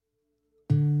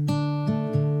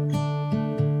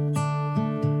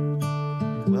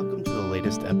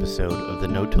latest episode of the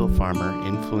No-Till Farmer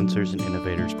Influencers and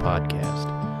Innovators podcast.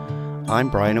 I'm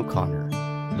Brian O'Connor,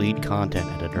 lead content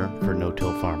editor for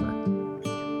No-Till Farmer.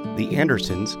 The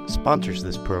Andersons sponsors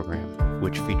this program,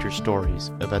 which features stories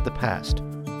about the past,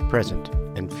 present,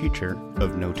 and future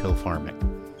of no-till farming.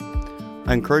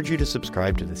 I encourage you to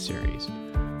subscribe to this series,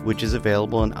 which is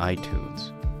available on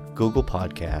iTunes, Google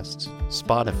Podcasts,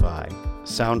 Spotify,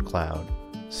 SoundCloud,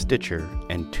 Stitcher,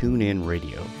 and TuneIn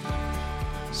Radio.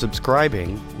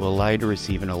 Subscribing will allow you to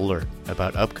receive an alert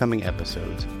about upcoming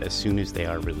episodes as soon as they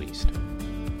are released.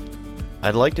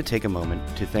 I'd like to take a moment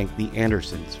to thank the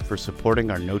Andersons for supporting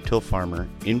our No-Till Farmer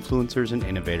Influencers and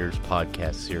Innovators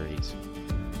podcast series.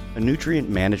 A nutrient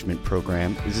management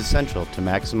program is essential to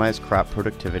maximize crop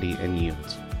productivity and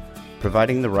yields.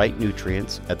 Providing the right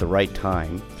nutrients at the right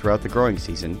time throughout the growing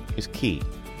season is key.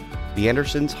 The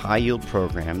Andersons high-yield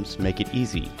programs make it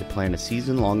easy to plan a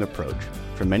season-long approach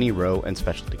for many row and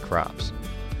specialty crops.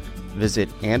 Visit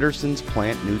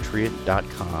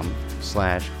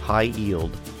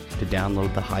andersonsplantnutrient.com/high-yield to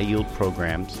download the high-yield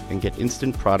programs and get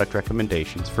instant product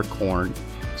recommendations for corn,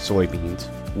 soybeans,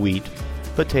 wheat,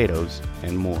 potatoes,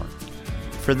 and more.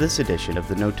 For this edition of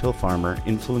the No-Till Farmer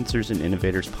Influencers and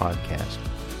Innovators podcast,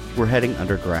 we're heading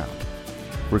underground.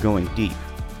 We're going deep,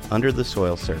 under the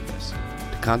soil surface,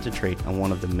 to concentrate on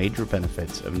one of the major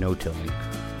benefits of no-tilling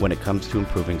when it comes to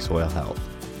improving soil health.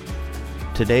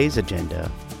 Today's agenda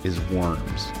is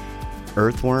worms.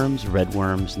 Earthworms,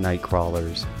 redworms,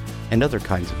 nightcrawlers, and other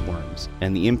kinds of worms,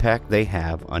 and the impact they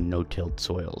have on no-tilled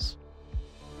soils.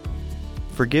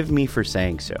 Forgive me for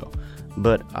saying so,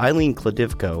 but Eileen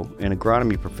Kladivko, an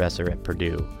agronomy professor at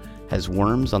Purdue, has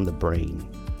worms on the brain.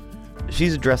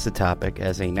 She's addressed the topic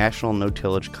as a National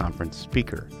No-Tillage Conference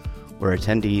speaker, where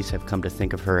attendees have come to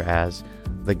think of her as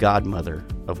the godmother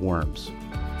of worms.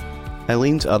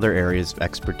 Eileen's other areas of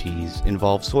expertise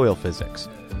involve soil physics,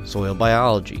 soil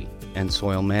biology, and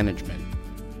soil management.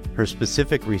 Her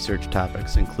specific research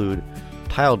topics include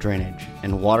tile drainage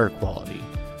and water quality,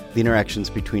 the interactions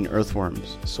between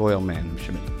earthworms, soil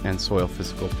management, and soil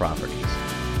physical properties.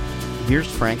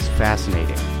 Here's Frank's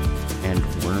fascinating and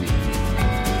wormy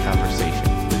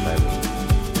conversation with Eileen.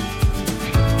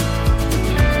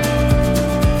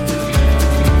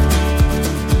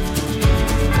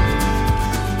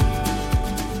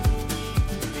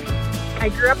 I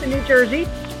grew up in New Jersey,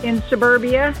 in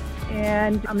suburbia,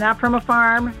 and I'm not from a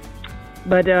farm,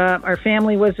 but our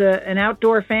family was an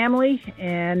outdoor family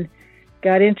and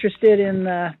got interested in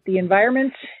the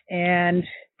environment. And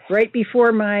right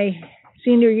before my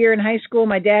senior year in high school,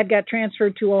 my dad got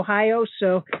transferred to Ohio,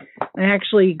 so I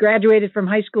actually graduated from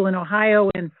high school in Ohio,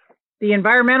 and the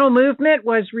environmental movement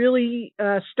was really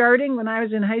starting when I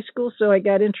was in high school, so I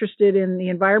got interested in the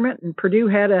environment, and Purdue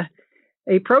had a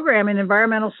program in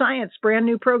environmental science, brand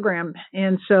new program.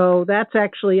 And so that's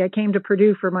actually, I came to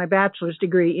Purdue for my bachelor's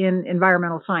degree in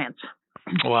environmental science.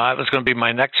 Well, that was going to be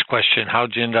my next question.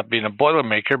 How'd you end up being a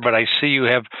Boilermaker? But I see you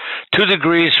have 2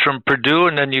 degrees from Purdue,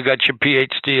 and then you got your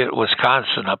PhD at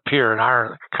Wisconsin up here in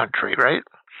our country, right?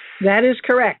 That is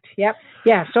correct. Yep.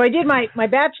 Yeah. So I did my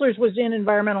bachelor's was in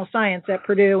environmental science at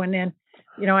Purdue, and then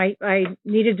I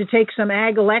needed to take some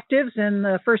ag electives, and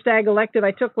the first ag elective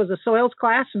I took was a soils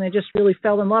class, and I just really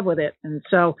fell in love with it. And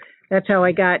so that's how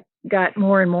I got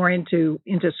more and more into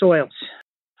soils.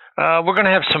 We're going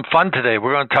to have some fun today.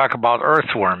 We're going to talk about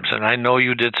earthworms, and I know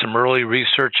you did some early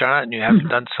research on it, and you haven't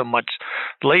done so much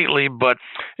lately, but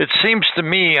it seems to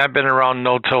me, I've been around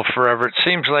no-till forever, it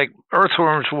seems like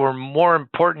earthworms were more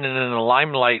important and in the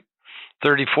limelight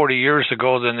 30, 40 years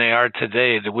ago than they are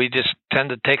today. Do we just tend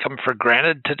to take them for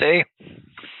granted today?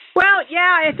 Well,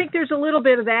 yeah, I think there's a little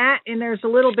bit of that, and there's a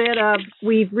little bit of,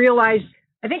 we've realized,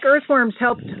 I think earthworms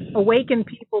helped awaken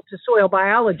people to soil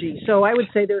biology. So I would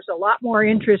say there's a lot more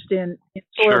interest in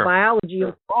soil biology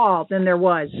overall than there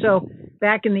was. So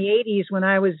back in the 80s when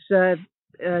I was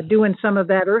doing some of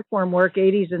that earthworm work,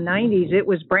 80s and 90s, it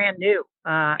was brand new.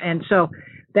 And so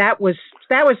that was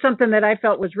something that I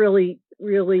felt was really,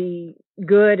 really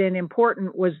good and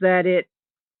important, was that it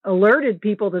alerted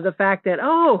people to the fact that,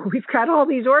 oh, we've got all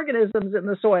these organisms in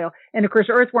the soil. And of course,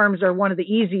 earthworms are one of the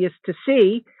easiest to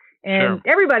see. And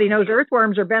everybody knows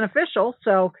earthworms are beneficial.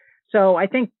 So I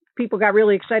think people got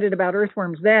really excited about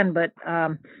earthworms then. But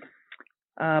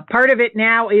part of it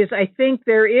now is I think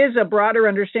there is a broader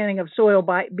understanding of soil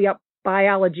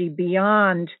biology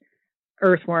beyond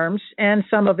earthworms. And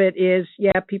some of it is,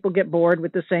 people get bored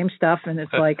with the same stuff. And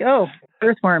it's like, oh,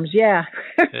 earthworms, yeah.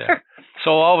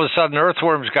 So all of a sudden,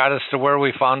 earthworms got us to where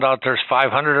we found out there's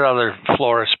 500 other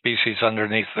flora species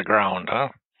underneath the ground, huh?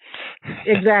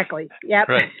 Exactly. Yep.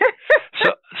 Right.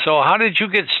 So how did you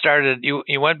get started?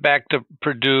 You went back to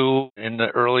Purdue in the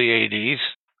early 80s.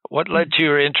 What led to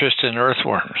your interest in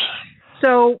earthworms?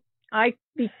 So I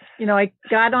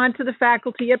got onto the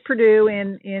faculty at Purdue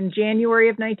in January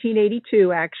of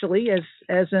 1982, actually,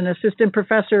 as an assistant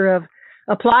professor of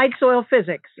applied soil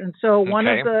physics. And so what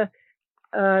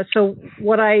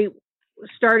I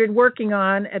started working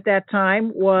on at that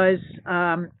time was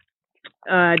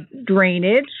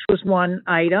drainage was one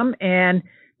item, and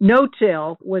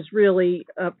no-till was really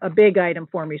a big item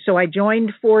for me. So I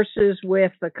joined forces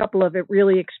with a couple of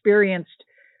really experienced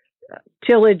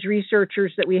tillage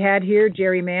researchers that we had here,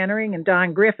 Jerry Mannering and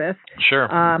Don Griffith. Sure.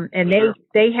 And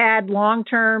they had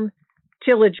long-term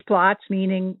tillage plots,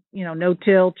 meaning,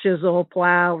 no-till, chisel,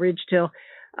 plow, ridge-till.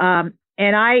 And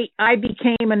I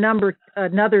became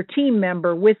another team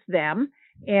member with them.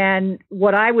 And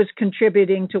what I was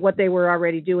contributing to what they were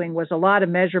already doing was a lot of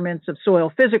measurements of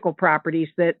soil physical properties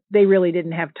that they really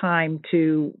didn't have time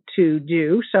to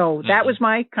do. So that was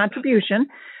my contribution.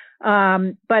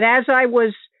 But as I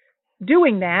was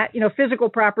doing that, physical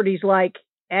properties like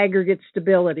aggregate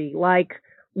stability, like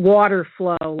water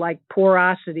flow, like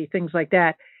porosity, things like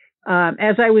that.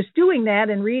 As I was doing that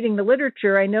and reading the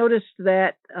literature, I noticed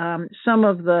that some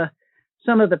of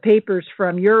the papers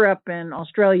from Europe and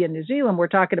Australia and New Zealand were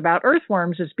talking about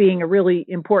earthworms as being a really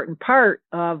important part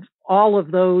of all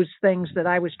of those things that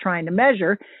I was trying to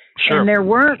measure. Sure. And there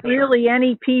weren't really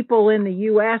any people in the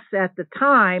U.S. at the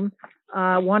time,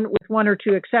 with one or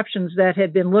two exceptions, that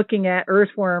had been looking at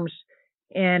earthworms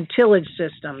and tillage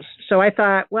systems. So I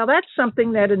thought, well, that's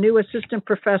something that a new assistant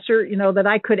professor, that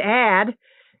I could add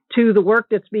to the work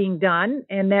that's being done,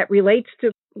 and that relates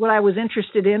to what I was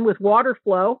interested in with water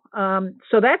flow.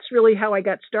 So that's really how I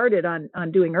got started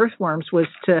on doing earthworms, was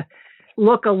to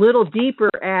look a little deeper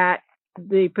at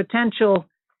the potential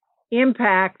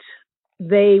impact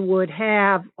they would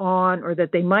have on, or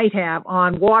that they might have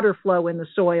on, water flow in the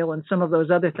soil and some of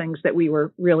those other things that we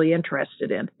were really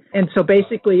interested in. And so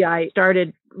basically I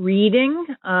started reading.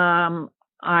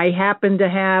 I happened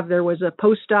to there was a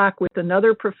postdoc with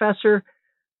another professor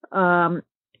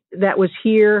that was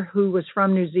here who was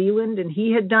from New Zealand, and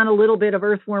he had done a little bit of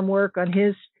earthworm work on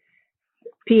his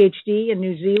PhD in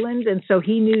New Zealand. And so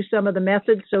he knew some of the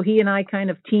methods. So he and I kind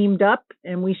of teamed up,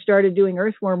 and we started doing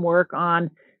earthworm work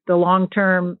on the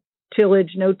long-term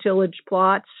tillage, no tillage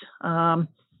plots. And,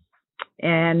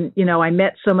 I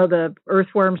met some of the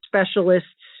earthworm specialists,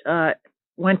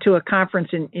 went to a conference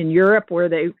in Europe where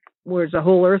was a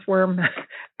whole earthworm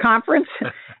conference,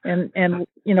 and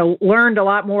learned a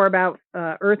lot more about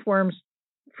earthworms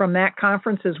from that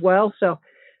conference as well. So,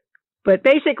 but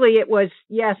basically it was,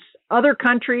 yes, other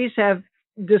countries have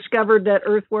discovered that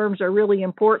earthworms are really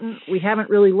important. We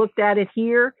haven't really looked at it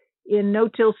here in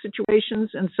no-till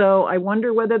situations, and so I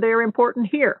wonder whether they're important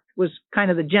here, was kind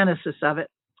of the genesis of it.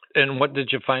 And what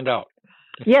did you find out?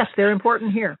 Yes, they're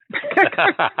important here.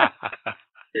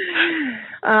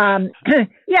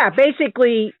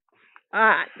 Basically,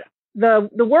 the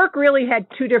work really had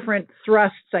two different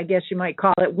thrusts, I guess you might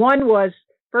call it. One was,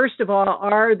 first of all,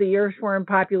 are the earthworm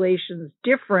populations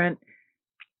different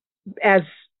as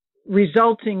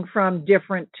resulting from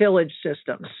different tillage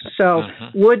systems? So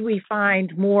would we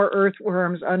find more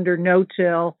earthworms under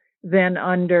no-till than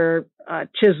under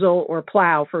chisel or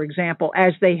plow, for example,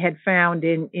 as they had found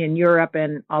in Europe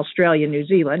and Australia, New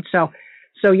Zealand?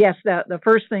 So yes, the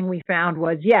first thing we found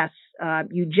was, yes,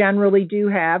 you generally do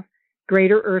have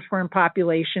greater earthworm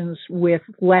populations with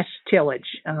less tillage,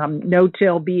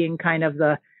 no-till being kind of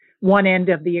the one end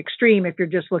of the extreme if you're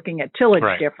just looking at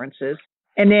tillage differences.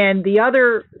 And then the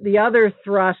other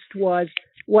thrust was,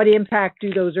 what impact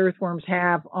do those earthworms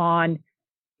have on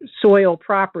soil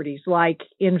properties like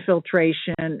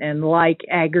infiltration and like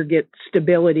aggregate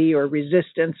stability or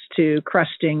resistance to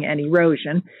crusting and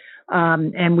erosion?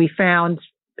 And we found,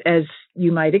 as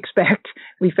you might expect,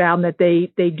 we found that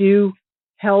they do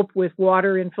help with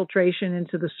water infiltration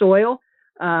into the soil.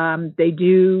 They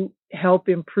do help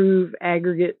improve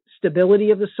aggregate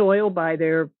stability of the soil by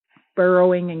their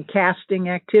burrowing and casting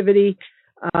activity.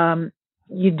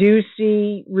 You do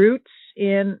see roots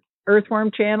in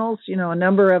earthworm channels. A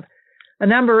number of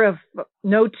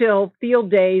no-till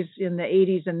field days in the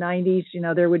 80s and 90s,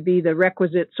 there would be the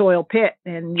requisite soil pit,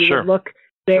 and you would look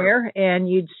there and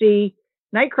you'd see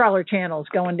nightcrawler channels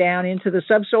going down into the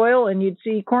subsoil, and you'd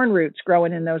see corn roots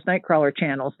growing in those nightcrawler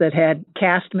channels that had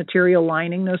cast material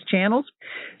lining those channels.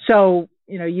 So,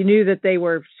 you knew that they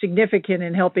were significant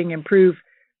in helping improve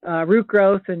root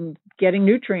growth and getting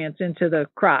nutrients into the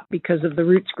crop because of the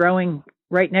roots growing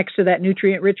right next to that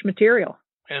nutrient-rich material.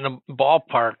 In a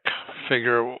ballpark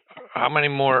figure, how many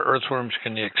more earthworms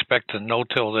can you expect in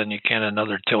no-till than you can in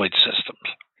other tillage systems?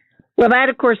 Well, that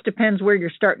of course depends where you're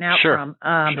starting out Sure. from.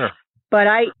 Sure. But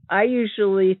I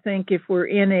usually think if we're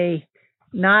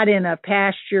not in a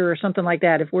pasture or something like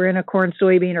that, if we're in a corn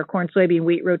soybean or corn soybean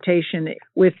wheat rotation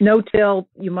with no-till,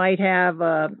 you might have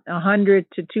 100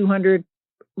 to 200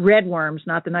 redworms,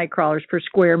 not the night crawlers, per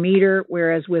square meter,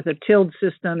 whereas with a tilled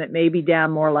system it may be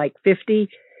down more like 50.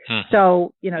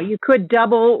 So you could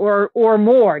double or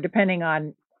more depending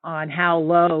on how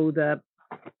low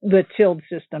the tilled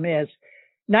system is.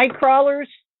 Night crawlers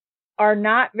are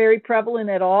not very prevalent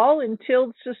at all in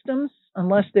tilled systems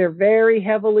unless they're very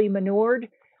heavily manured.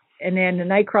 And then the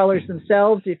night crawlers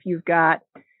themselves, if you've got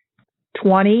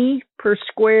 20 per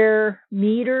square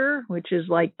meter, which is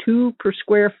like 2 per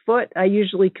square foot, I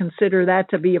usually consider that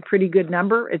to be a pretty good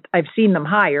number. I've seen them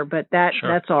higher, but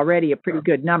that's already a pretty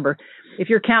good number. If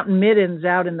you're counting middens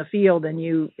out in the field and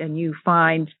you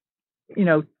find,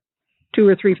 2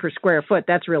 or 3 per square foot,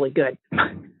 that's really good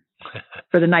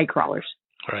for the night crawlers.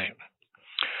 Right.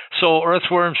 So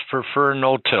earthworms prefer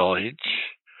no-tillage.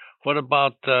 What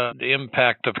about the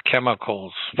impact of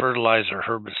chemicals, fertilizer,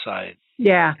 herbicide?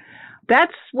 Yeah,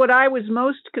 that's what I was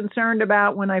most concerned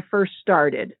about when I first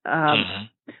started.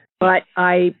 But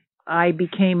I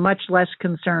became much less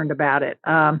concerned about it.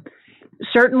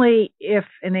 Certainly, if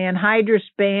an anhydrous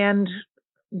band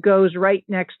goes right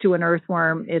next to an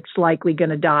earthworm, it's likely going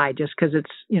to die just because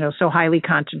it's so highly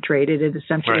concentrated. It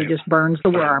essentially just burns the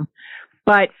worm.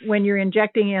 But when you're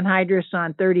injecting anhydrous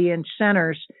on 30-inch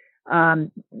centers,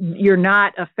 you're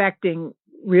not affecting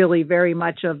really very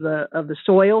much of the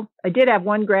soil. I did have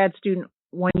one grad student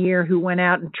one year who went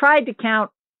out and tried to count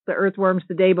the earthworms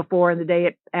the day before and the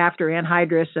day after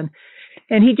anhydrous,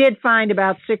 and he did find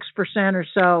about 6% or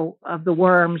so of the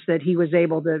worms that he was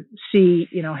able to see,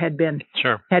 had been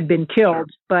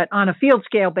killed. But on a field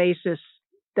scale basis,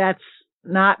 that's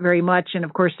not very much, and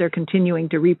of course they're continuing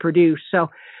to reproduce. So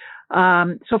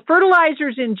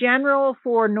fertilizers in general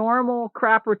for normal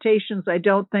crop rotations, I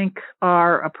don't think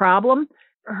are a problem.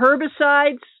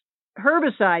 Herbicides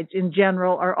in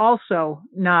general are also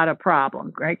not a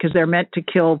problem, right? Because they're meant to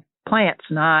kill plants,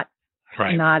 not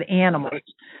animals.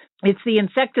 It's the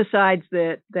insecticides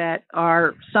that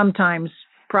are sometimes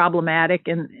problematic,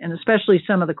 and especially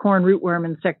some of the corn rootworm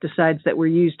insecticides that were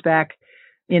used back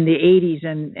in the 80s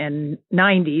and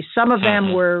 90s. Some of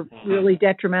them were really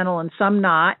detrimental and some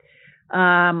not.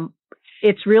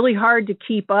 It's really hard to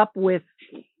keep up with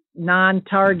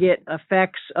non-target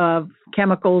effects of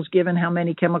chemicals, given how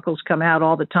many chemicals come out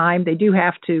all the time. They do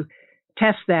have to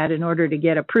test that in order to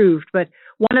get approved. But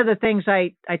one of the things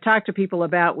I talk to people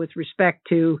about with respect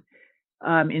to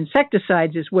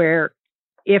insecticides is where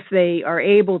if they are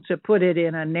able to put it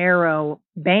in a narrow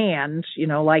band,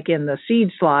 like in the seed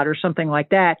slot or something like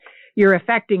that, you're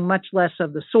affecting much less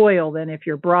of the soil than if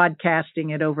you're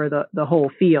broadcasting it over the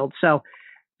whole field. So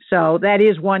that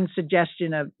is one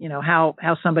suggestion of,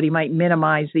 how somebody might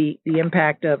minimize the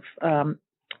impact of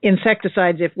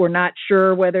insecticides if we're not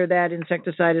sure whether that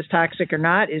insecticide is toxic or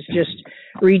not, is just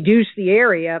reduce the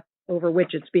area over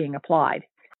which it's being applied.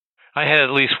 I had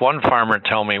at least one farmer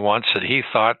tell me once that he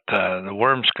thought the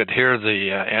worms could hear the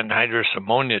anhydrous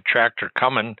ammonia tractor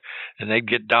coming, and they'd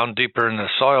get down deeper in the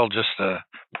soil just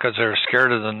because they were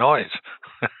scared of the noise.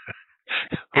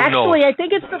 Actually, I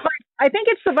think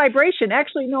it's the vibration.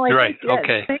 Actually, no,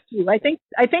 okay. Thank you. I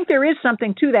think there is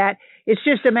something to that. It's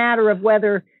just a matter of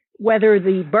whether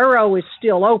the burrow is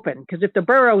still open. Because if the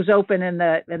burrow is open and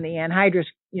the anhydrous,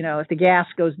 if the gas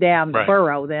goes down the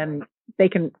burrow, then they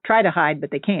can try to hide,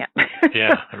 but they can't.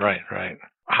 Yeah, right.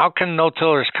 How can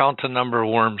no-tillers count the number of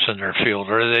worms in their field,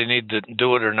 or do they need to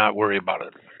do it or not worry about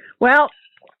it? Well,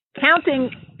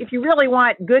 counting, if you really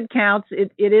want good counts,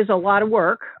 it is a lot of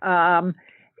work.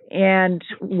 And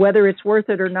whether it's worth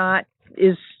it or not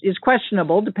is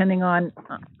questionable, depending on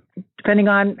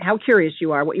how curious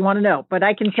you are, what you want to know. But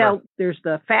I can tell there's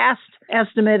the fast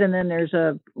estimate, and then there's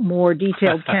a more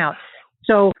detailed count.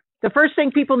 So the first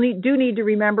thing people need to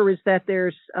remember is that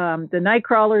there's the night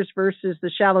crawlers versus the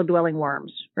shallow dwelling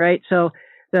worms, right? So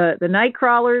the night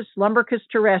crawlers, Lumbricus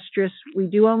terrestris, we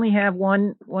do only have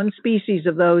one species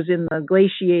of those in the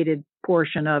glaciated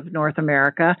portion of North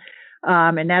America,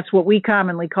 and that's what we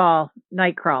commonly call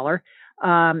night crawler.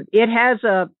 It has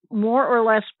a more or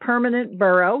less permanent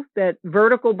burrow, that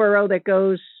vertical burrow that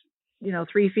goes,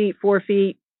 3 feet, 4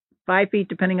 feet, 5 feet,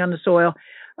 depending on the soil.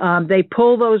 They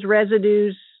pull those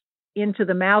residues into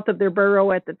the mouth of their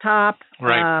burrow at the top.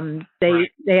 Right.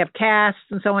 They have casts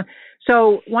and so on.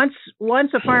 So once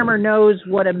a farmer knows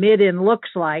what a midden looks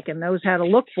like and knows how to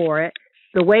look for it,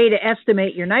 the way to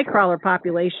estimate your nightcrawler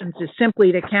populations is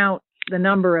simply to count the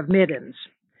number of middens.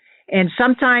 And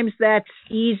sometimes that's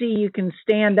easy. You can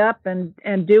stand up and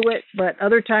do it. But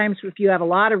other times, if you have a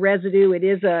lot of residue, it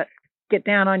is get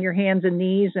down on your hands and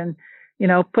knees and,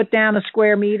 put down a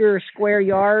square meter or square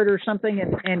yard or something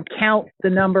and count the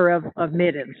number of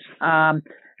middens.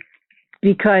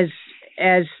 Because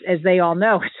as they all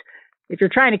know, if you're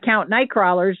trying to count night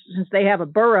crawlers, since they have a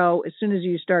burrow, as soon as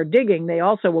you start digging, they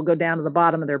also will go down to the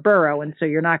bottom of their burrow. And so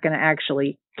you're not going to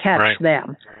actually catch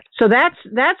them. So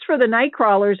that's for the night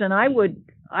crawlers. And I would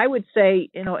say,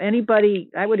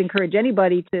 I would encourage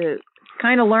anybody to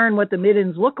kind of learn what the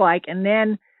middens look like, and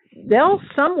then they'll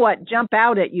somewhat jump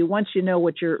out at you once you know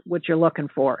what you're looking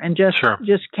for, and just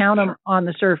count them on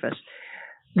the surface.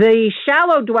 The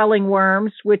shallow dwelling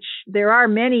worms, which there are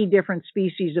many different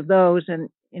species of those, and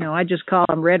I just call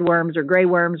them red worms or gray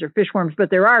worms or fish worms, but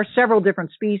there are several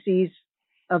different species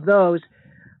of those.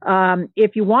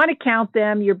 If you want to count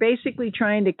them, you're basically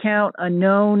trying to count a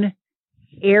known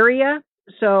area.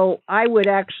 So I would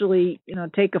actually,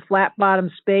 take a flat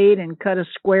bottom spade and cut a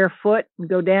square foot and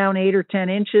go down 8 or 10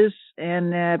 inches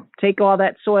and take all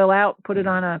that soil out, put it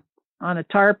on a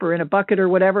tarp or in a bucket or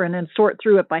whatever, and then sort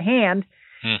through it by hand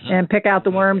and pick out the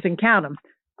worms and count them.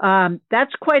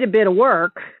 That's quite a bit of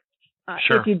work.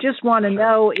 If you just want to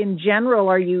know in general,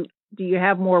 do you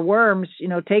have more worms,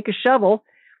 take a shovel.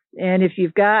 And if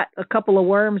you've got a couple of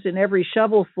worms in every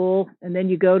shovelful, and then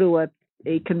you go to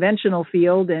a conventional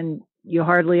field and you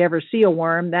hardly ever see a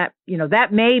worm, that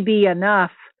may be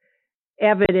enough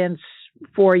evidence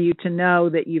for you to know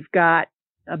that you've got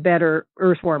a better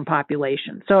earthworm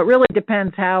population. So it really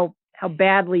depends how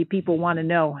badly people want to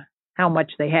know how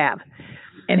much they have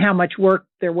and how much work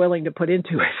they're willing to put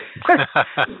into it.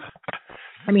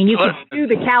 I mean, you could do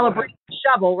the calibrated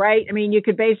shovel, right? I mean, you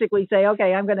could basically say,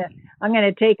 okay, I'm gonna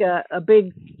take a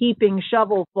big heaping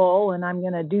shovel full, and I'm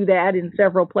gonna do that in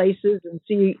several places and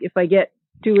see if I get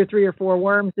 2 or 3 or 4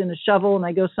 worms in a shovel, and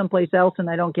I go someplace else and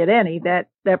I don't get any. That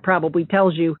probably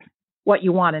tells you what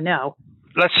you want to know.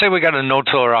 Let's say we got a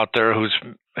no-tiller out there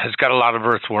has got a lot of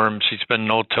earthworms. He's been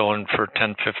no-tilling for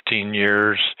 10, 15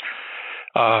 years.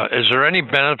 Is there any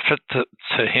benefit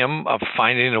to him of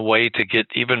finding a way to get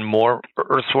even more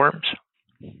earthworms?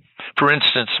 For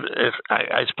instance,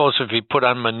 I suppose if he put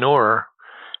on manure,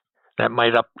 that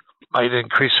might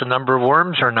increase the number of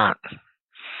worms or not?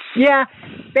 Yeah,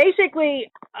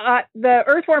 basically, the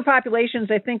earthworm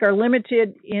populations, I think, are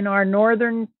limited in our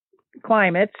northern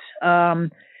climates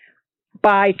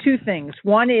by 2 things.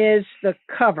 One is the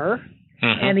cover,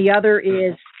 and the other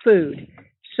is food.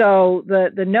 So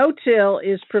the no-till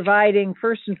is providing,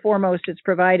 first and foremost, it's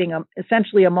providing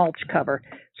essentially a mulch cover.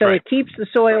 So it keeps the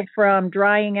soil from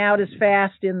drying out as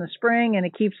fast in the spring, and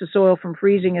it keeps the soil from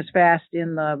freezing as fast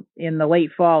in the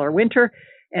late fall or winter.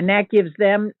 And that gives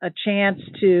them a chance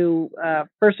to,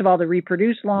 first of all, to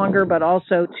reproduce longer, but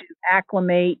also to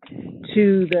acclimate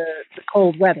to the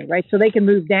cold weather, right? So they can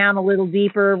move down a little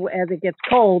deeper as it gets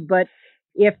cold, but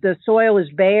if the soil is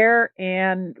bare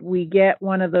and we get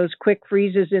one of those quick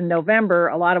freezes in November,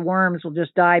 a lot of worms will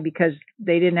just die because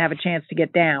they didn't have a chance to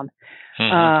get down.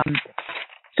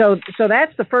 So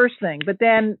that's the first thing. But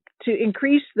then to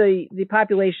increase the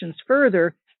populations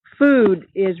further, food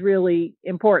is really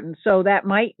important. So that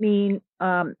might mean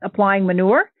applying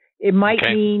manure. It might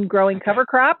mean growing cover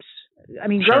crops. I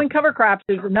mean, growing cover crops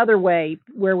is another way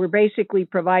where we're basically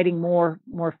providing more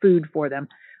food for them.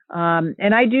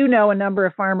 And I do know a number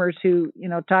of farmers who,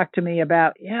 talk to me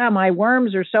about, my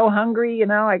worms are so hungry,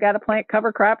 I got to plant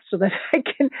cover crops so that I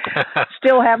can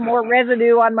still have more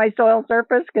residue on my soil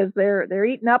surface because they're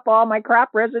eating up all my crop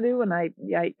residue, and I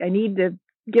need to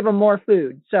give them more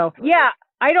food. So,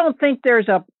 I don't think I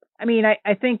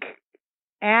think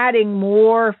adding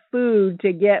more food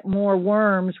to get more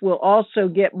worms will also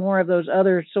get more of those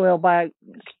other soil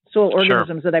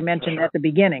organisms that I mentioned at the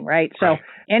beginning, right? So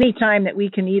anytime that we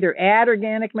can either add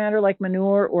organic matter like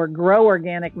manure or grow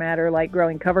organic matter like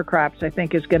growing cover crops, I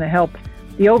think is going to help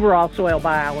the overall soil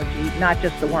biology, not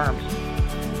just the worms.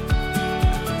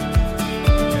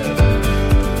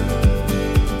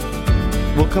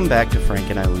 We'll come back to Frank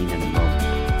and Eileen in a moment.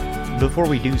 Before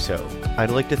we do so, I'd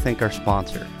like to thank our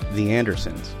sponsor, The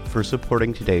Andersons, for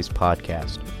supporting today's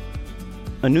podcast.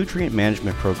 A nutrient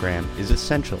management program is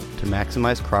essential to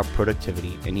maximize crop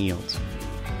productivity and yields.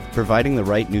 Providing the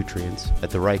right nutrients at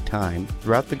the right time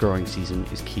throughout the growing season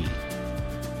is key.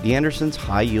 The Andersons'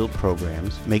 high-yield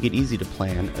programs make it easy to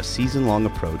plan a season-long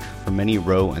approach for many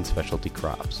row and specialty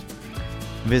crops.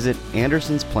 Visit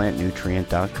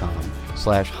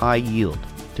andersonsplantnutrient.com/high-yield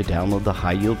to download the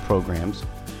high-yield programs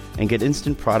and get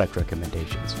instant product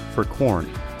recommendations for corn,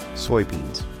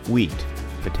 soybeans, wheat,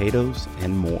 potatoes,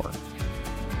 and more.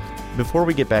 Before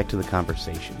we get back to the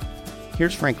conversation,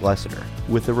 here's Frank Lessiter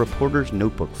with a reporter's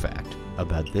notebook fact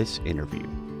about this interview.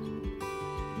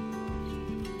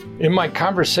 In my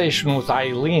conversation with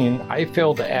Eileen, I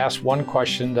failed to ask one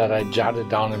question that I jotted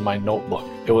down in my notebook.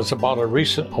 It was about a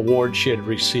recent award she had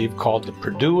received called the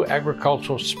Purdue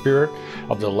Agricultural Spirit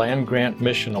of the Land Grant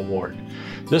Mission Award.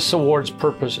 This award's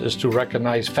purpose is to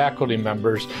recognize faculty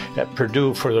members at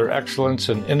Purdue for their excellence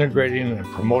in integrating and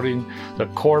promoting the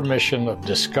core mission of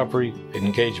discovery,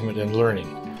 engagement, and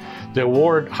learning. The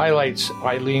award highlights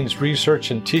Eileen's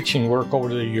research and teaching work over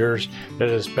the years that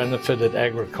has benefited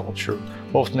agriculture,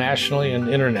 both nationally and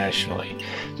internationally.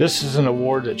 This is an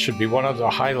award that should be one of the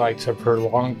highlights of her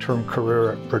long-term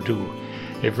career at Purdue.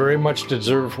 A very much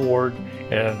deserved award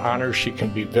and an honor she can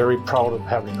be very proud of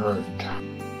having earned.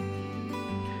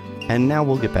 And now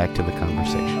we'll get back to the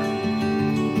conversation.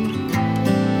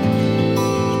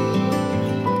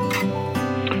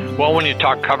 Well, when you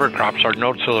talk cover crops, our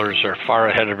no-tillers are far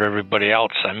ahead of everybody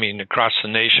else. I mean, across the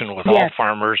nation with all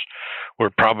farmers, we're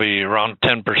probably around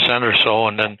 10% or so.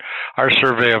 And then our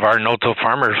survey of our no-till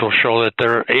farmers will show that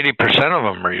 80%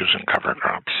 of them are using cover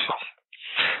crops. So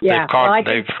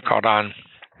they've caught on.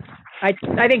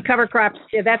 I think cover crops,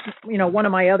 that's, one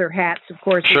of my other hats, of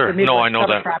course. Sure. Is the Midwest No, I know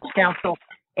Cover that. Crops Council.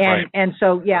 And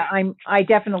so, I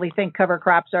definitely think cover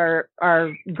crops are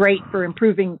great for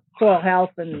improving soil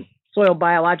health and soil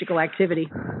biological activity.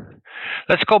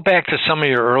 Let's go back to some of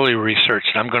your early research,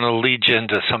 and I'm going to lead you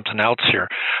into something else here.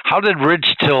 How did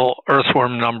ridge-till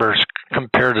earthworm numbers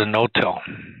compare to no-till?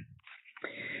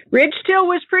 Ridge-till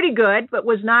was pretty good, but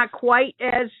was not quite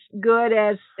as good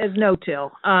as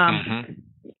no-till.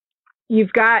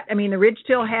 You've got, the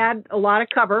ridge-till had a lot of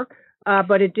cover,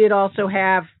 but it did also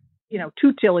have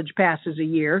 2 tillage passes a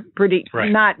year,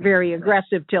 not very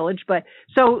aggressive tillage, but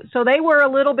so they were a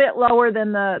little bit lower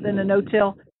than the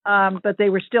no-till, but they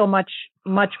were still much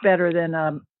better than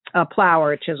a plow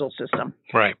or a chisel system.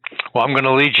 Right. Well, I'm going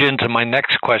to lead you into my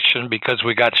next question because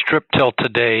we got strip till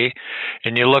today,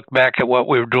 and you look back at what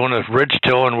we were doing with ridge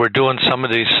till, and we're doing some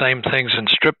of these same things in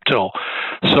strip till.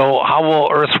 So how will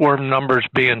earthworm numbers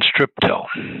be in strip till?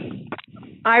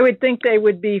 I would think they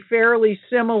would be fairly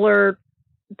similar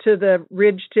to the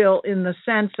ridge till in the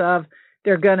sense of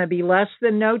they're going to be less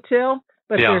than no-till,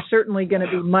 but they're certainly going to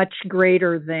be much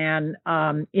greater than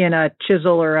in a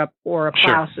chisel or a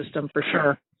plow system for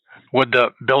sure. Would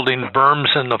the building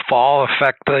berms in the fall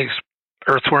affect these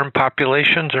earthworm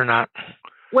populations or not?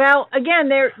 Well, again,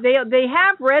 they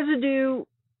have residue.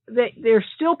 There's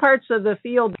still parts of the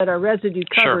field that are residue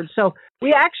covered. So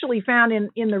we actually found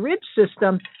in the ridge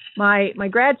system, my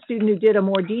grad student who did a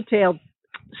more detailed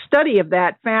study of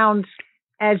that found,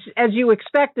 as you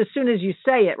expect as soon as you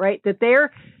say it, right, that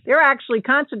they're actually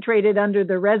concentrated under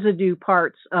the residue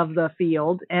parts of the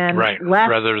field and less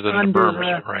rather than the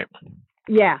berms, right?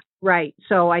 Yeah, right.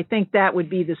 So I think that would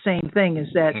be the same thing, is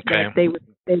that they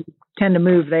tend to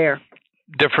move there.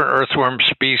 Different earthworm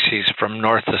species from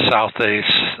north to south, they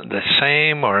the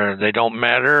same, or they don't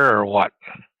matter, or what?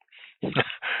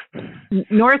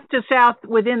 North to south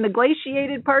within the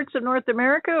glaciated parts of North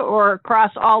America or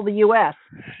across all the U.S.?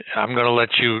 I'm going to let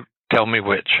you tell me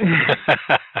which.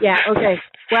 Yeah, okay.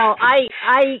 Well,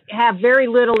 I have very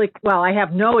little, I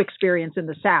have no experience in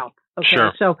the South. Okay,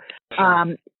 sure. So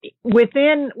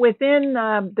within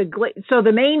so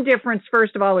the main difference,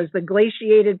 first of all, is the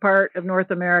glaciated part of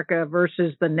North America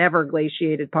versus the never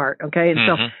glaciated part. Okay, and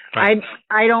so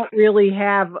I don't really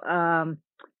have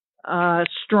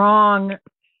strong.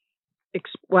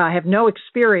 I have no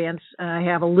experience. I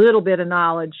have a little bit of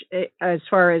knowledge as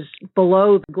far as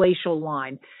below the glacial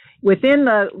line. Within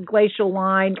the glacial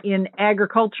line in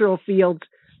agricultural fields,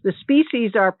 the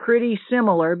species are pretty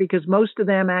similar because most of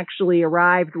them actually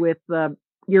arrived with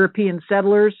European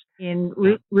settlers in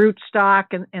rootstock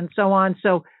and so on.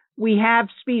 So we have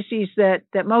species that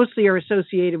mostly are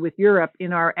associated with Europe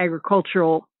in our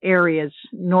agricultural areas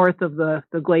north of the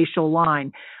glacial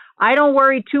line. I don't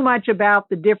worry too much about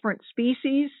the different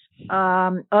species,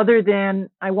 other than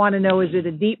I want to know, is it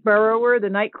a deep burrower, the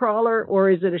night crawler,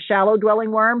 or is it a shallow dwelling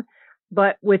worm?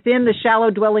 But within the shallow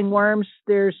dwelling worms,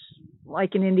 there's,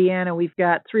 like in Indiana, we've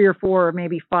got 3 or 4 or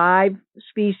maybe 5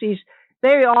 species.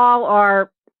 They all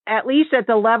are, at least at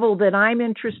the level that I'm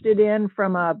interested in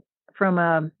from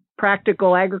a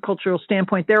practical agricultural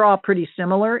standpoint, they're all pretty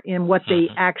similar in what they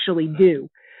actually do.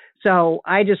 So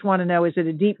I just want to know, is it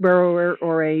a deep burrower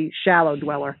or a shallow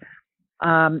dweller?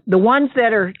 The ones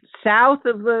that are south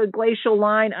of the glacial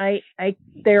line,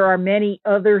 there are many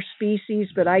other species,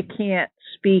 but I can't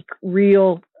speak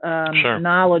real Sure.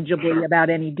 knowledgeably about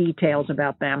any details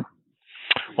about them.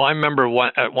 Well, I remember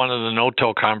at one of the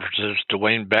no-till conferences,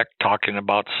 Dwayne Beck talking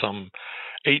about some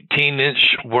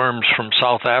 18-inch worms from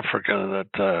South Africa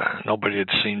that nobody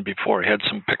had seen before. He had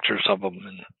some pictures of them.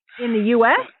 In the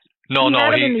U.S.? No, he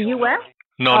had them in the U.S.?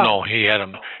 No, he had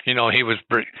them. You know,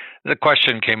 the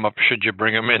question came up, should you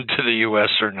bring them into the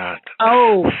U.S. or not?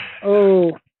 Oh,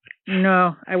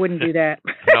 no, I wouldn't do that.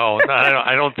 No,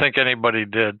 I don't think anybody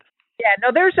did.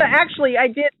 Yeah, no, actually, I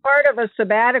did part of a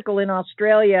sabbatical in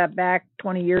Australia back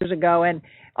 20 years ago, and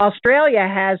Australia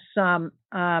has some,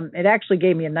 it actually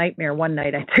gave me a nightmare one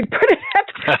night, I think, but it had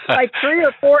like 3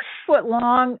 or 4 foot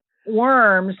long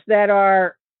worms that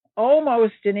are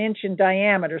almost an inch in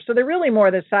diameter. So they're really more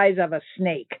the size of a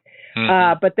snake.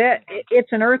 Mm-hmm. But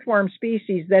it's an earthworm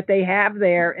species that they have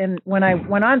there. And when I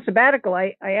went on sabbatical,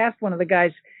 I asked one of the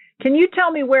guys, can you tell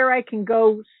me where I can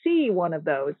go see one of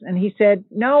those? And he said,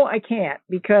 no, I can't,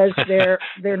 because they're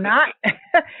not,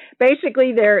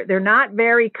 basically they're not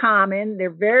very common.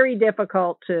 They're very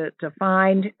difficult to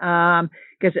find,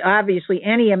 because obviously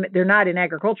they're not in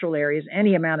agricultural areas.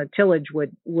 Any amount of tillage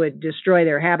would destroy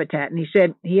their habitat. And he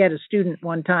said he had a student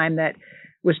one time that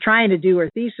was trying to do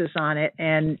her thesis on it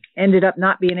and ended up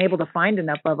not being able to find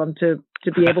enough of them to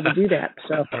be able to do that.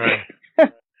 So right.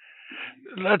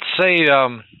 Let's say,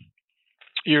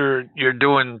 you're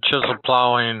doing chisel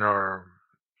plowing or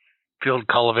field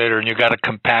cultivator and you got a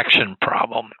compaction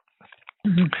problem.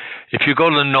 Mm-hmm. If you go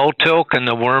to no-till, can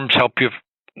the worms help you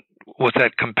with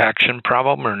that compaction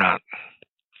problem or not?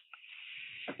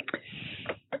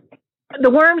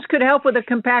 The worms could help with a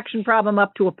compaction problem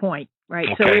up to a point, right?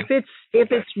 Okay. So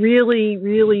if it's really,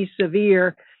 really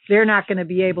severe, they're not going to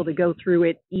be able to go through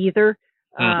it either.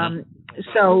 Mm-hmm.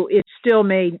 So it still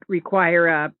may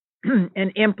require an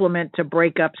implement to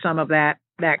break up some of that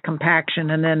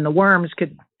compaction, and then the worms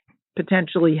could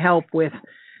potentially help with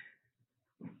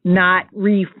not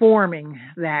reforming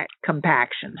that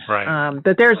compaction. Right.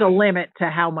 But there's a limit to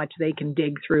how much they can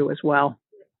dig through as well.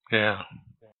 Yeah.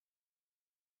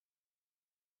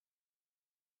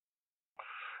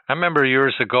 I remember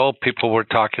years ago people were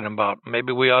talking about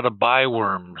maybe we ought to buy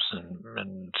worms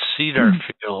and seed our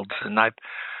fields, and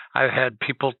I've had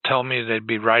people tell me they'd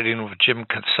be riding with Jim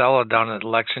Kinsella down at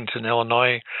Lexington,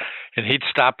 Illinois, and he'd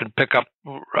stop and pick up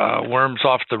worms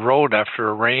off the road after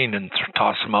a rain and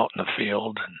toss them out in the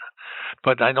field.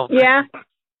 But I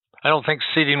don't think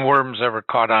seeding worms ever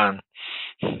caught on.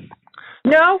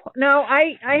 No,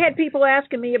 I had people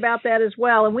asking me about that as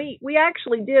well, and we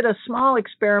actually did a small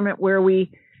experiment where we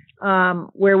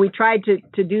tried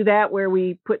to do that, where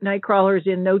we put night crawlers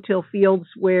in no-till fields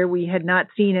where we had not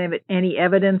seen any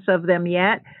evidence of them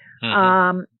yet.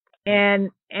 Mm-hmm.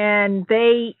 And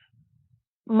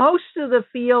most of the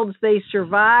fields, they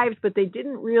survived, but they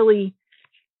didn't really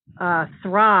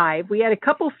thrive. We had a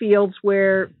couple fields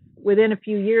where within a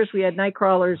few years we had night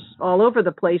crawlers all over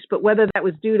the place, but whether that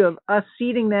was due to us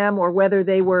seeding them or whether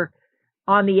they were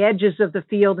on the edges of the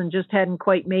field and just hadn't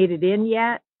quite made it in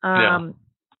yet.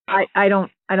 I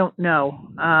don't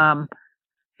know.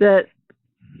 It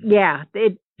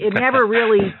never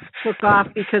really took off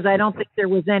because I don't think there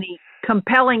was any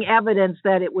compelling evidence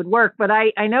that it would work. But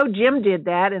I know Jim did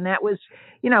that, and that was,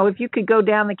 if you could go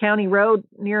down the county road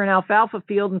near an alfalfa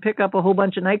field and pick up a whole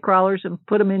bunch of night crawlers and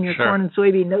put them in your corn and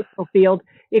soybean no-till field,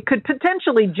 it could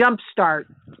potentially jumpstart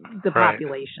the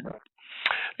population.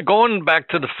 Going back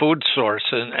to the food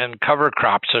source and cover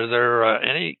crops, are there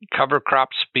any cover crop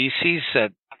species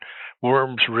that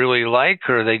worms really like,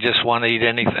 or they just want to eat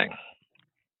anything?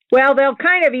 Well, they'll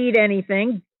kind of eat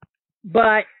anything,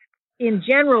 but in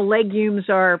general, legumes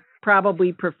are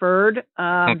probably preferred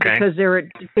because they're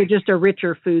just a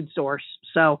richer food source.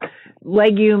 So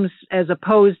legumes as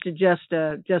opposed to just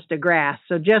a grass.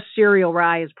 So just cereal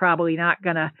rye is probably not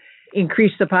going to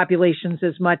increase the populations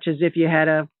as much as if you had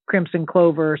a crimson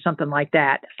clover or something like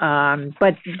that.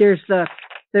 But there's the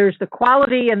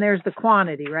quality and there's the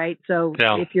quantity, right? So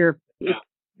it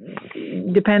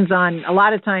depends on, a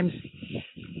lot of times,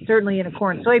 certainly in a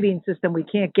corn soybean system, we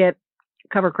can't get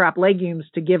cover crop legumes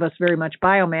to give us very much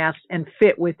biomass and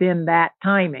fit within that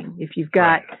timing. If you've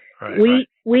got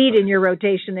wheat in your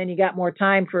rotation, then you got more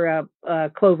time for a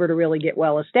clover to really get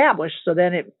well established. So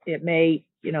then it may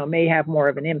have more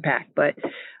of an impact. But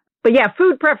yeah,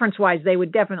 food preference wise, they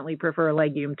would definitely prefer a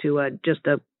legume to just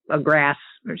a grass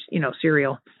or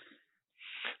cereal.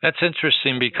 That's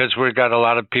interesting because we've got a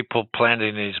lot of people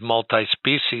planting these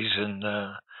multi-species, and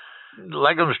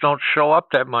legumes don't show up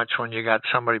that much when you got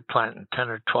somebody planting 10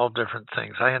 or 12 different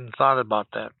things. I hadn't thought about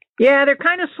that. Yeah, they're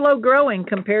kind of slow growing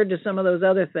compared to some of those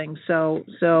other things. So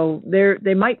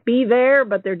they might be there,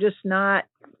 but they're just not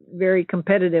very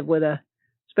competitive with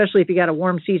especially if you got a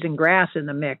warm season grass in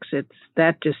the mix.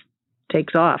 That just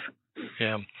takes off.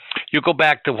 Yeah. You go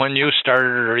back to when you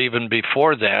started or even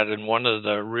before that, and one of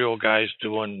the real guys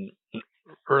doing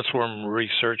earthworm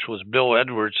research was Bill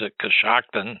Edwards at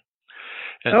Coshocton.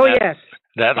 And yes.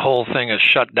 That whole thing is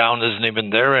shut down, isn't even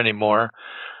there anymore.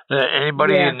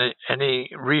 Anybody any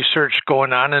research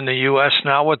going on in the U.S.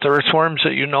 now with earthworms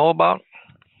that you know about?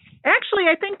 Actually,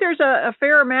 I think there's a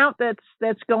fair amount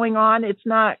that's going on. It's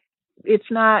not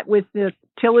with the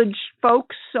tillage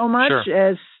folks so much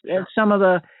as some of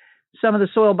the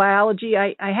soil biology.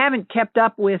 I haven't kept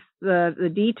up with the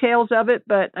details of it,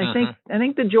 but I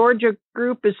think the Georgia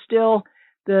group is still,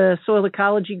 the soil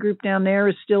ecology group down there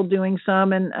is still doing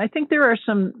some, and I think there are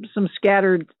some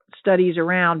scattered studies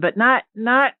around, but not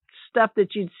stuff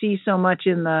that you'd see so much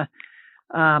in the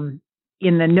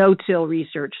no-till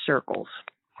research circles.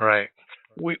 Right.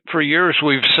 For years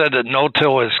we've said that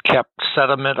no-till has kept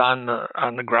sediment on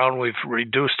the ground. We've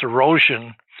reduced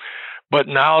erosion, but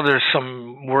now there's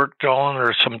some work done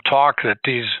or some talk that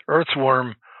these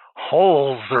earthworm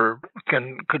holes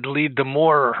could lead to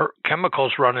more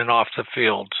chemicals running off the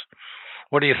fields.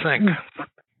 What do you think?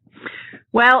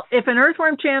 Well, if an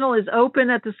earthworm channel is open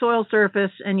at the soil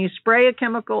surface and you spray a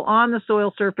chemical on the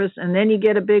soil surface and then you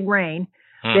get a big rain,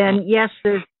 then yes,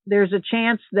 there's a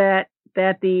chance that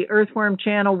the earthworm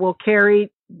channel will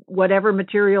carry whatever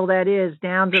material that is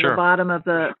down to the bottom of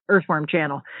the earthworm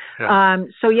channel. Yeah.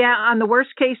 On the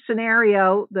worst case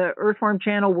scenario, the earthworm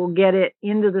channel will get it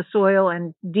into the soil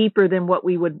and deeper than what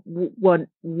we would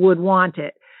want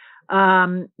it.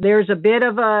 There's a bit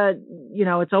of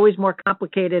it's always more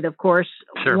complicated, of course.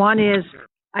 Sure. One is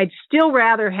I'd still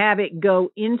rather have it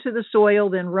go into the soil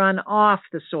than run off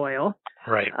the soil.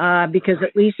 Right. Because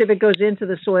at least if it goes into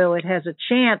the soil, it has a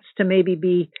chance to maybe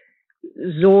be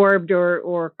absorbed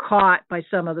or caught by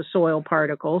some of the soil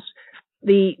particles.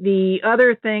 The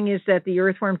other thing is that the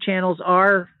earthworm channels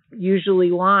are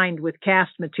usually lined with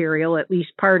cast material, at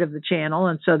least part of the channel,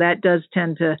 and so that does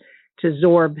tend to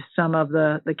absorb some of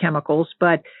the chemicals.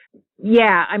 But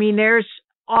yeah, I mean, there's,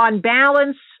 on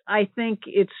balance, I think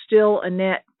it's still a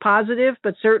net positive,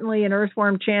 but certainly an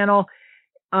earthworm channel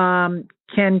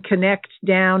can connect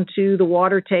down to the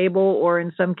water table, or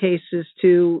in some cases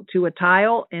to a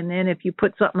tile. And then if you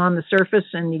put something on the surface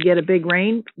and you get a big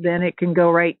rain, then it can go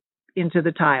right into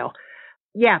the tile.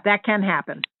 Yeah, that can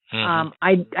happen.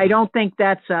 I don't think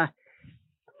that's a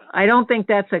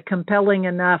compelling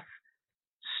enough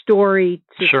story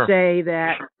to say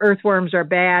that earthworms are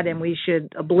bad and we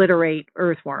should obliterate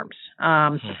earthworms.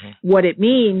 What it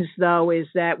means, though, is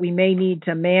that we may need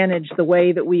to manage the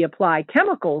way that we apply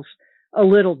chemicals a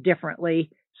little differently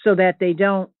so that they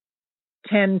don't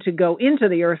tend to go into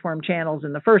the earthworm channels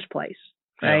in the first place,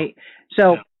 right? Yeah.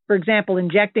 So, for example,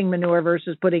 injecting manure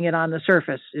versus putting it on the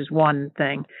surface is one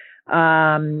thing.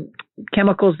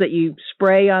 Chemicals that you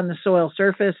spray on the soil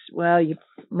surface, well,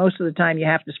 most of the time you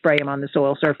have to spray them on the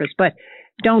soil surface, but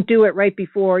don't do it right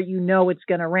before you know it's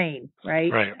going to rain,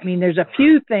 right? I mean, there's a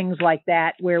few things like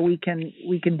that where we can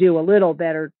do a little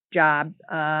better job.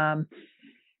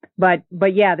 But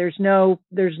yeah, there's no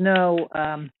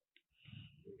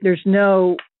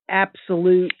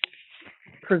absolute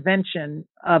prevention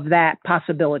of that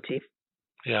possibility.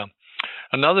 Yeah.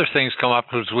 Another thing's come up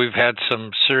is we've had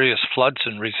some serious floods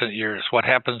in recent years. What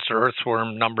happens to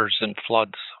earthworm numbers in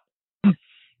floods?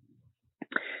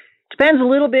 Depends a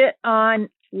little bit on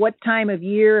what time of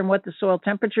year and what the soil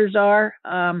temperatures are.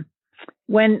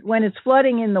 When it's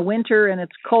flooding in the winter and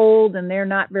it's cold and they're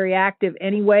not very active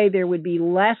anyway, there would be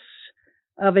less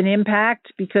of an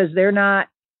impact because they're not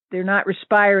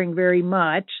respiring very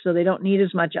much, so they don't need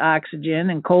as much oxygen,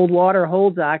 and cold water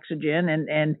holds oxygen,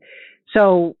 and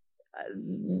so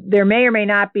there may or may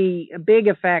not be a big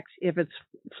effect if it's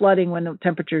flooding when the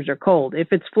temperatures are cold. If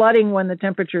it's flooding when the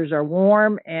temperatures are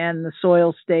warm and the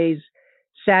soil stays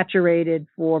saturated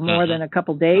for more than a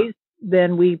couple days,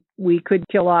 then we could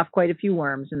kill off quite a few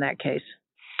worms in that case.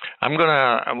 I'm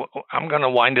gonna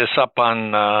wind this up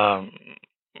on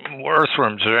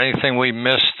earthworms. Is there anything we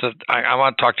missed? I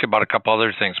want to talk to you about a couple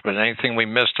other things, but anything we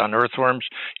missed on earthworms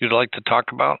you'd like to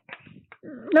talk about?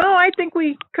 No, I think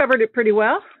we covered it pretty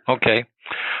well. Okay.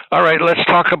 All right, let's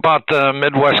talk about the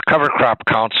Midwest Cover Crop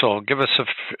Council. Give us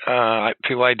a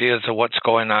few ideas of what's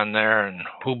going on there and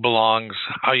who belongs,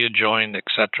 how you joined,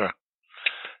 etc.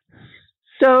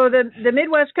 So the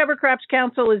Midwest Cover Crops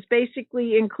Council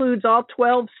basically includes all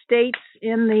 12 states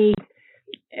in the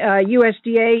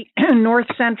USDA North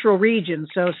Central region.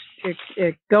 So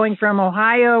it's going from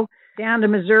Ohio down to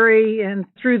Missouri and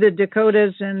through the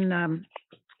Dakotas and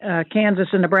Kansas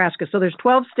and Nebraska. So there's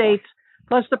 12 states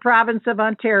plus the province of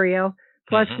Ontario,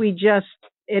 plus we just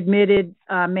admitted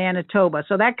Manitoba.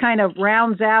 So that kind of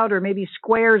rounds out or maybe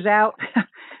squares out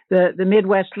the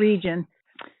Midwest region.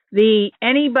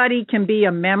 Anybody can be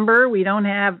a member. We don't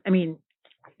have,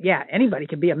 anybody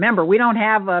can be a member. We don't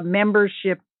have a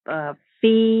membership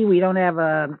fee. We don't have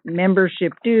a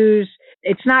membership dues.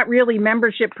 It's not really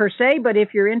membership per se, but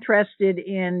if you're interested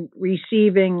in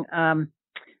receiving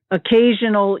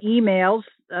occasional emails,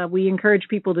 we encourage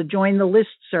people to join the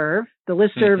listserv. The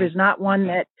listserv is not one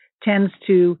that tends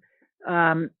to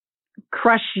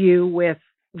crush you with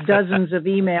dozens of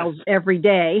emails every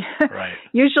day. Right.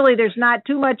 Usually there's not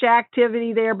too much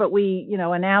activity there, but we,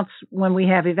 announce when we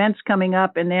have events coming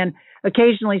up, and then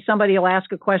occasionally somebody will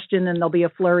ask a question and there'll be a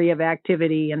flurry of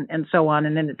activity and so on,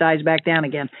 and then it dies back down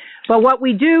again. But what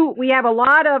we do, we have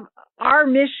our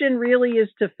mission really is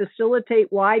to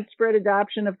facilitate widespread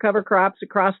adoption of cover crops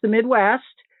across the Midwest.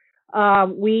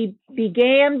 We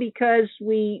began because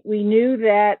we knew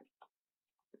that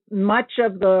much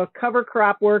of the cover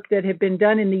crop work that had been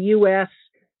done in the U.S.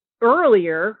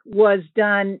 earlier was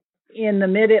done in the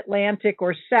mid-Atlantic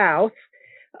or South.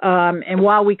 And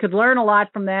while we could learn a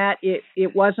lot from that,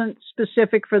 it wasn't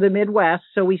specific for the Midwest.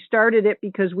 So we started it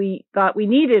because we thought we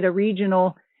needed a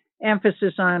regional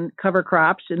emphasis on cover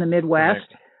crops in the Midwest.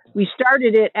 Right. We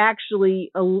started it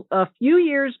actually a few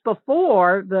years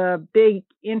before the big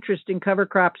interest in cover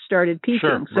crops started peaking.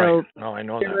 Sure, so right. No, I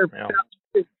know that. Yeah.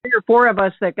 3 or 4 of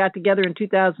us that got together in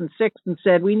 2006 and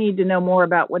said, we need to know more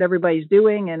about what everybody's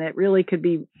doing. And it really could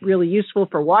be really useful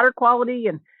for water quality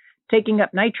and taking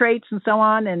up nitrates and so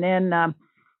on. And then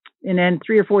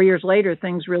 3 or 4 years later,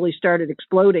 things really started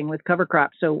exploding with cover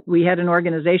crops. So we had an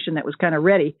organization that was kind of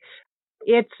ready.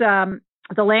 It's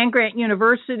the land-grant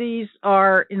universities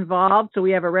are involved. So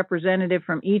we have a representative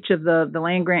from each of the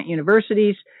land-grant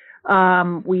universities.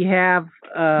 We have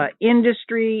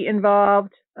industry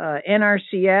involved,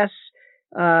 NRCS,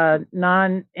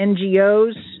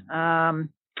 non-NGOs,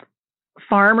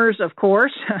 farmers, of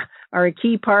course, are a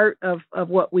key part of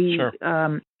what we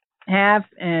have,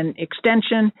 and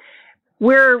extension.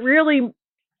 We're really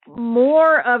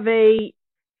more of a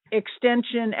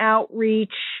extension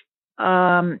outreach.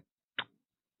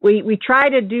 We try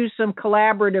to do some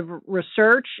collaborative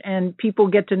research, and people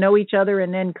get to know each other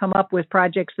and then come up with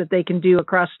projects that they can do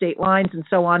across state lines and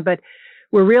so on. But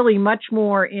we're really much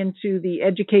more into the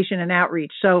education and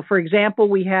outreach. So, for example,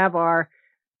 we have our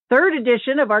 3rd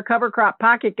edition of our Cover Crop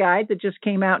Pocket Guide that just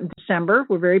came out in December.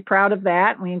 We're very proud of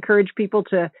that. We encourage people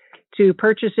to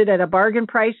purchase it at a bargain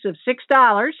price of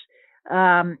 $6.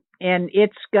 And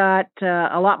it's got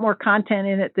a lot more content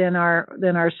in it than our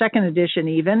 2nd edition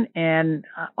even, and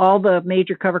all the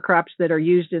major cover crops that are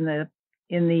used in the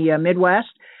Midwest.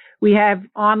 We have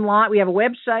online. We have a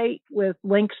website with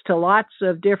links to lots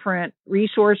of different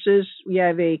resources. We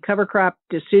have a cover crop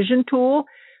decision tool,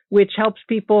 which helps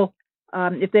people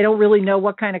if they don't really know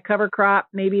what kind of cover crop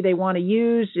maybe they want to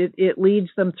use. It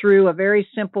leads them through a very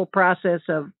simple process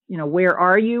of, where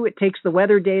are you? It takes the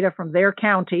weather data from their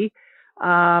county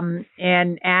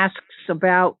and asks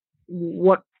about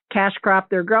what cash crop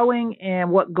they're growing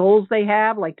and what goals they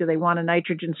have. Like, do they want a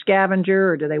nitrogen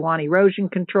scavenger or do they want erosion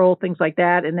control, things like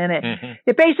that. And then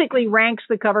it basically ranks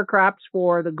the cover crops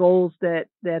for the goals that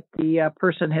the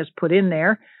person has put in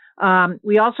there.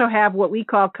 We also have what we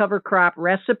call cover crop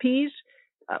recipes,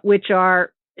 which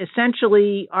are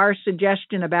essentially our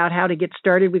suggestion about how to get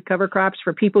started with cover crops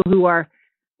for people who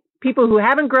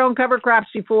haven't grown cover crops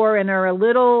before and are a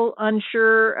little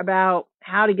unsure about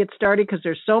how to get started because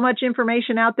there's so much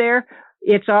information out there.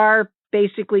 It's our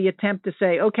basically attempt to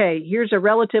say, okay, here's a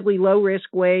relatively low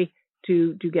risk way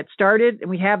to get started.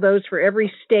 And we have those for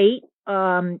every state,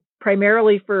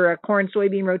 primarily for a corn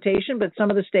soybean rotation, but some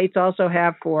of the states also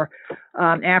have for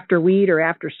after wheat or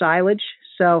after silage.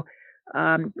 So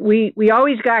we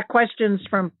always got questions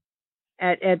from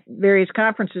at various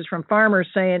conferences from farmers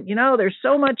saying, there's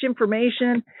so much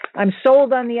information. I'm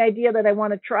sold on the idea that I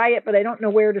want to try it, but I don't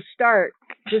know where to start.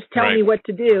 Just tell me what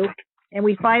to do. And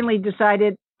we finally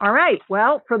decided, all right,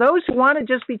 well, for those who want to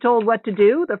just be told what to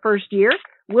do the first year,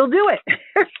 we'll do it.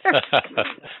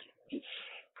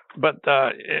 But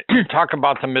talk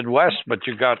about the Midwest, but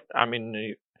you got,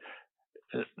 the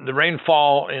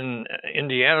rainfall in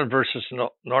Indiana versus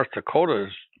North Dakota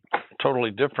is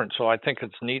totally different. So I think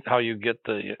it's neat how you get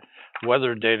the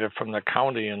weather data from the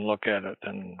county and look at it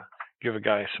and give a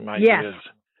guy some ideas.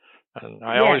 And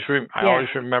I always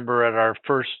remember at our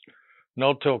first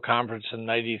no-till conference in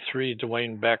 '93,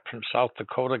 Dwayne Beck from South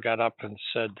Dakota got up and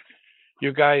said,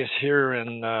 you guys here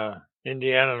in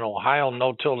Indiana and Ohio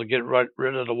no-till to get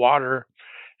rid of the water,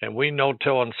 and we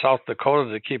no-till in South Dakota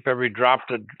to keep every drop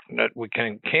that we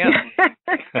can.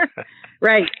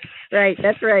 Right.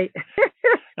 That's right.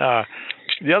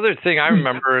 The other thing I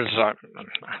remember is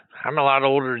I'm a lot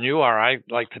older than you are. I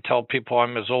like to tell people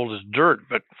I'm as old as dirt.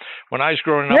 But when I was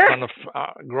growing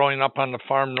up on the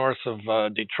farm north of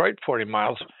Detroit, 40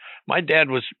 miles, my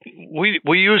dad we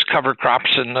used cover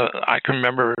crops, and I can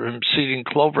remember him seeding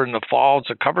clover in the fall as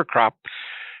a cover crop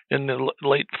in the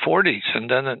late 40s, and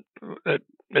then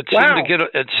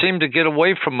it seemed to get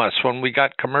away from us when we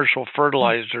got commercial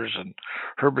fertilizers and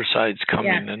herbicides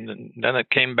coming, and then it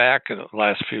came back in the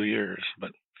last few years.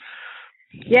 But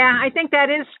yeah, I think that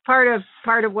is part of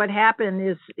what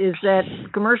happened is that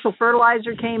commercial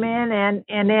fertilizer came in,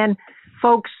 and then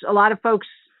a lot of folks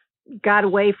got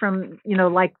away from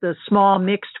like the small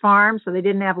mixed farms, so they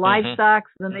didn't have livestock,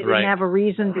 so then they didn't have a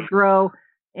reason to grow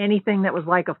anything that was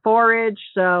like a forage.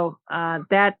 So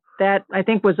that I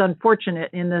think was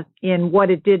unfortunate in what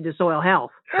it did to soil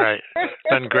health. Right. It's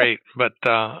been great. But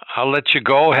I'll let you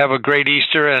go. Have a great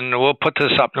Easter, and we'll put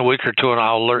this up in a week or two, and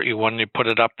I'll alert you when you put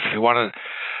it up. If you want to,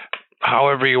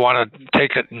 however you want to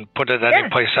take it and put it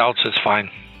anyplace else is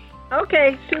fine.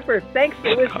 Okay, super. Thanks.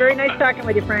 It was very nice talking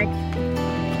with you, Frank.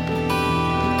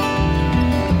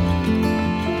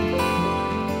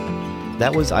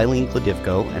 That was Eileen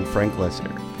Kladivko and Frank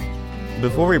Lessiter.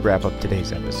 Before we wrap up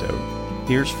today's episode,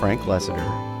 here's Frank Lessiter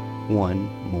one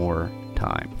more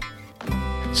time.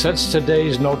 Since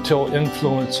today's No-Till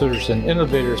Influencers and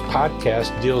Innovators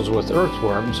podcast deals with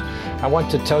earthworms, I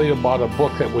want to tell you about a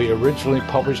book that we originally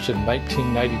published in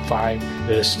 1995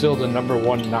 that is still the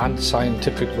 #1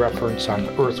 non-scientific reference on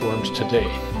earthworms today.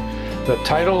 The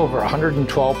title of our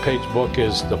 112-page book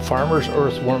is The Farmer's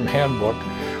Earthworm Handbook,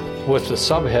 with the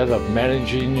subhead of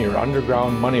Managing Your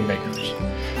Underground Moneymakers,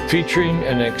 featuring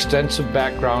an extensive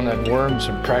background on worms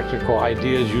and practical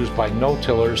ideas used by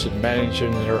no-tillers in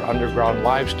managing their underground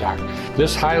livestock.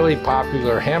 This highly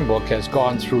popular handbook has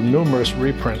gone through numerous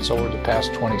reprints over the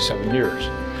past 27 years.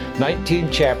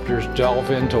 19 chapters delve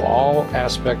into all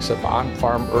aspects of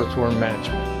on-farm earthworm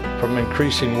management, from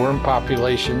increasing worm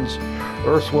populations,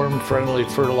 earthworm-friendly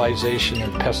fertilization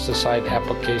and pesticide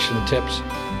application tips,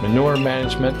 manure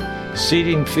management,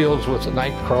 seeding fields with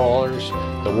night crawlers,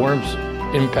 the worms'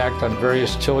 impact on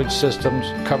various tillage systems,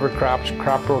 cover crops,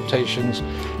 crop rotations,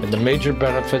 and the major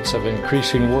benefits of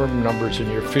increasing worm numbers in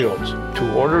your fields.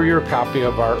 To order your copy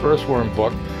of our earthworm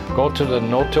book, go to the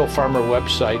No-Till Farmer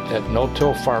website at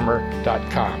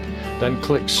no-tillfarmer.com. Then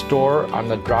click Store on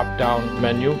the drop-down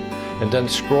menu, and then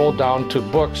scroll down to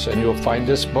Books, and you'll find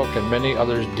this book and many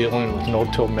others dealing with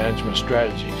no-till management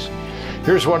strategies.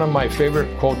 Here's one of my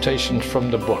favorite quotations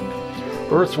from the book.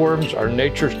 Earthworms are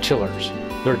nature's tillers.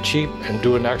 They're cheap and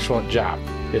do an excellent job.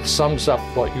 It sums up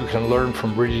what you can learn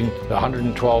from reading the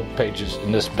 112 pages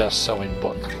in this best-selling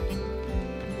book.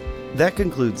 That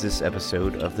concludes this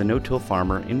episode of the No-Till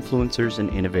Farmer Influencers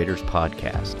and Innovators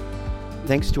podcast.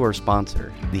 Thanks to our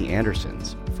sponsor, The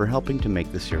Andersons, for helping to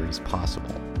make the series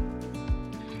possible.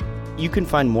 You can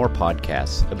find more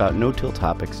podcasts about no-till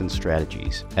topics and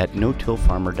strategies at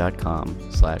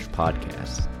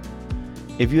no-tillfarmer.com/podcasts.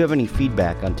 If you have any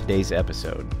feedback on today's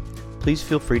episode, please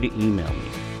feel free to email me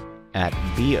at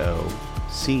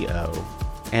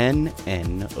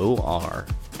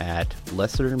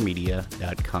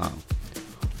boconnor@lessitermedia.com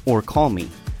or call me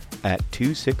at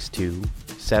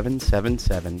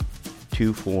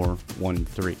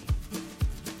 262-777-2413.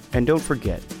 And don't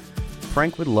forget,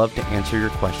 Frank would love to answer your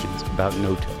questions about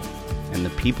no-till and the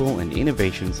people and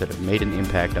innovations that have made an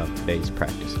impact on today's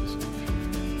practices.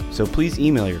 So please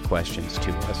email your questions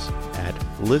to us at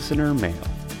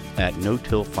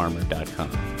listenermail@notillfarmer.com.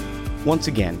 Once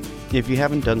again, if you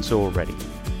haven't done so already,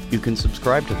 you can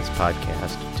subscribe to this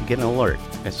podcast to get an alert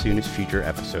as soon as future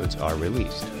episodes are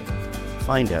released.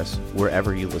 Find us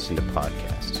wherever you listen to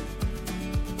podcasts.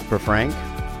 For Frank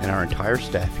and our entire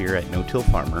staff here at No-Till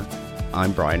Farmer,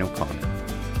 I'm Brian O'Connor.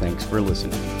 Thanks for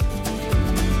listening.